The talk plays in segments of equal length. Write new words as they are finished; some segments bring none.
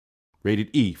Rated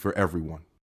E for everyone.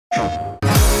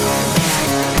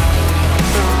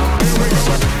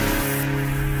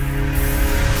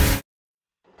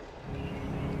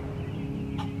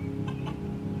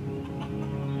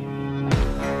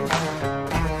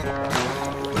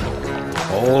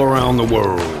 All around the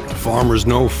world, farmers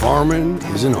know farming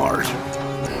is an art.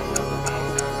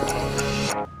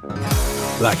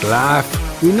 Like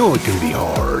life, we know it can be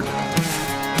hard.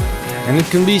 And it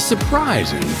can be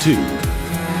surprising, too.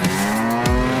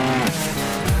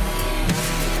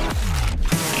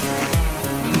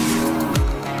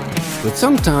 But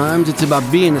sometimes it's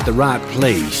about being at the right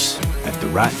place at the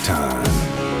right time.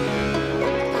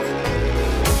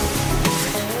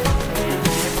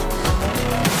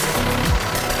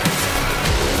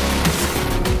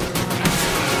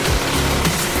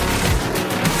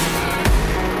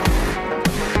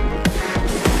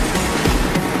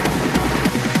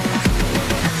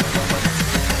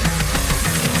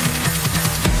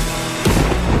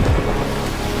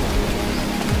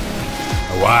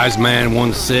 A wise man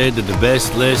once said that the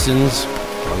best lessons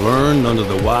are learned under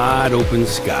the wide open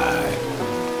sky.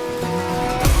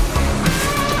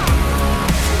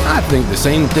 I think the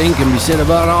same thing can be said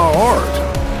about our art.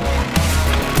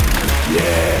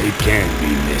 Yeah, it can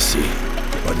be messy,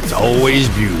 but it's always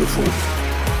beautiful.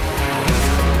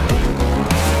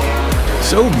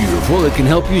 So beautiful it can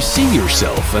help you see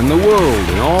yourself and the world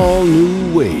in all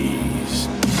new ways.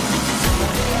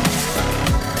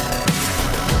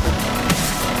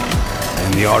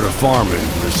 In the art of farming,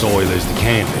 the soil is the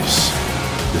canvas,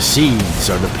 the seeds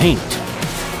are the paint,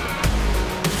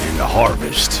 and the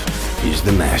harvest is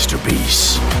the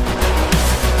masterpiece.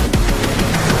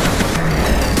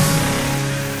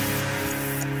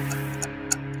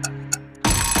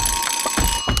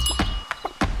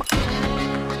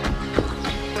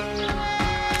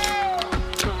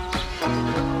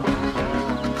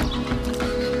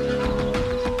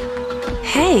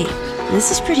 Hey,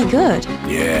 this is pretty good.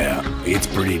 Yeah, it's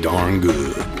pretty darn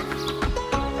good.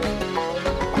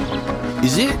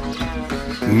 Is it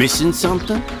missing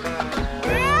something?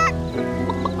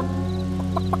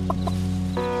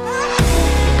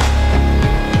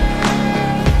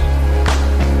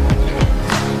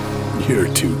 You're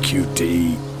too cute to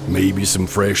eat. Maybe some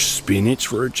fresh spinach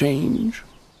for a change?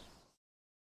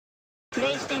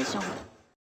 PlayStation